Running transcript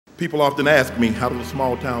People often ask me, how does a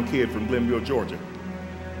small-town kid from Glenville, Georgia,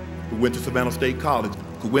 who went to Savannah State College,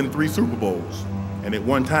 could win 3 Super Bowls, and at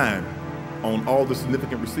one time own all the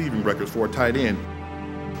significant receiving records for a tight end?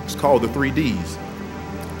 It's called the 3 Ds: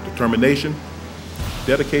 determination,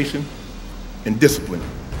 dedication, and discipline.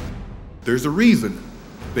 There's a reason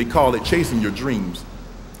they call it chasing your dreams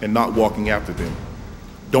and not walking after them.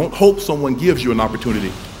 Don't hope someone gives you an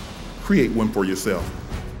opportunity. Create one for yourself.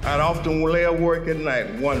 I'd often lay awake at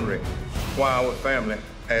night wondering why our family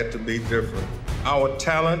had to be different. Our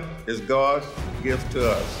talent is God's gift to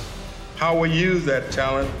us. How we use that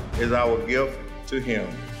talent is our gift to Him.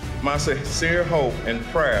 My sincere hope and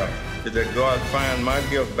prayer is that God find my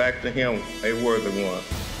gift back to Him a worthy one.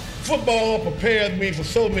 Football prepared me for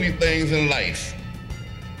so many things in life.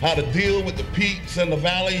 How to deal with the peaks and the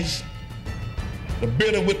valleys, the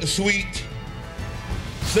bitter with the sweet,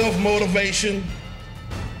 self-motivation,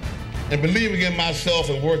 and believing in myself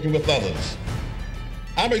and working with others.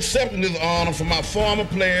 I'm accepting this honor from my former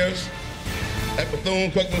players at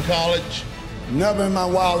Bethune-Cookman College. Never in my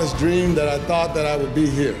wildest dream that I thought that I would be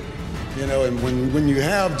here. You know, and when you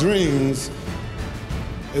have dreams,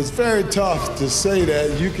 it's very tough to say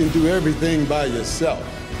that you can do everything by yourself.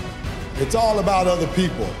 It's all about other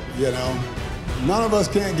people, you know. None of us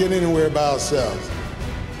can't get anywhere by ourselves.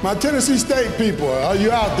 My Tennessee State people, are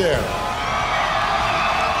you out there?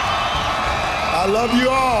 I love you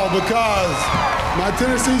all because my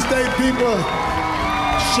Tennessee State people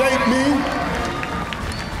shaped me,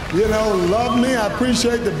 you know, love me. I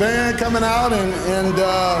appreciate the band coming out, and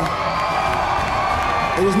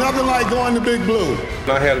it was nothing like going to Big Blue.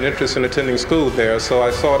 I had an interest in attending school there, so I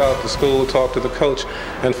sought out the school, talked to the coach,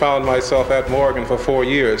 and found myself at Morgan for 4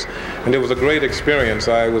 years. And it was a great experience.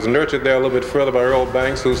 I was nurtured there a little bit further by Earl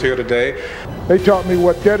Banks, who's here today. They taught me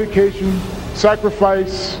what dedication,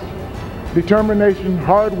 sacrifice, determination,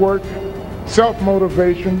 hard work,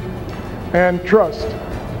 self-motivation, and trust,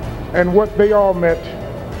 and what they all meant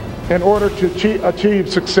in order to achieve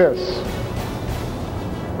success.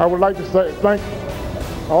 I would like to thank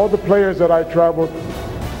all the players that I traveled,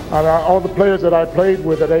 and all the players that I played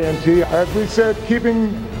with at A&T. As we said,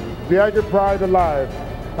 keeping the Aggie pride alive.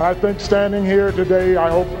 And I think standing here today, I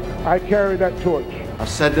hope I carry that torch. I've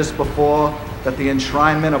said this before, that the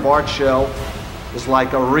enshrinement of Art Shell is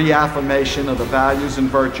like a reaffirmation of the values and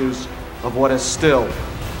virtues of what is still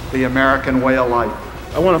the American way of life.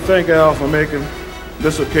 I want to thank Al for making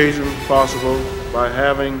this occasion possible by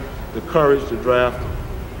having the courage to draft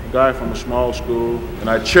a guy from a small school, and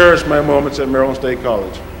I cherish my moments at Maryland State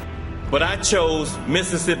College. But I chose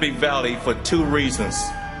Mississippi Valley for 2 reasons.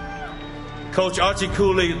 Coach Archie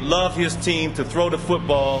Cooley loved his team to throw the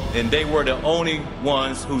football, and they were the only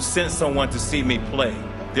ones who sent someone to see me play.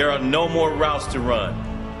 There are no more routes to run,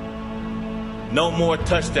 no more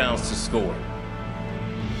touchdowns to score,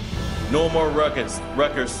 no more records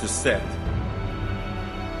to set.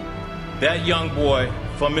 That young boy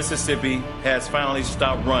from Mississippi has finally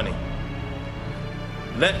stopped running.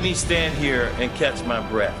 Let me stand here and catch my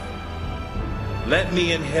breath. Let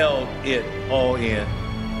me inhale it all in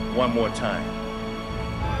one more time.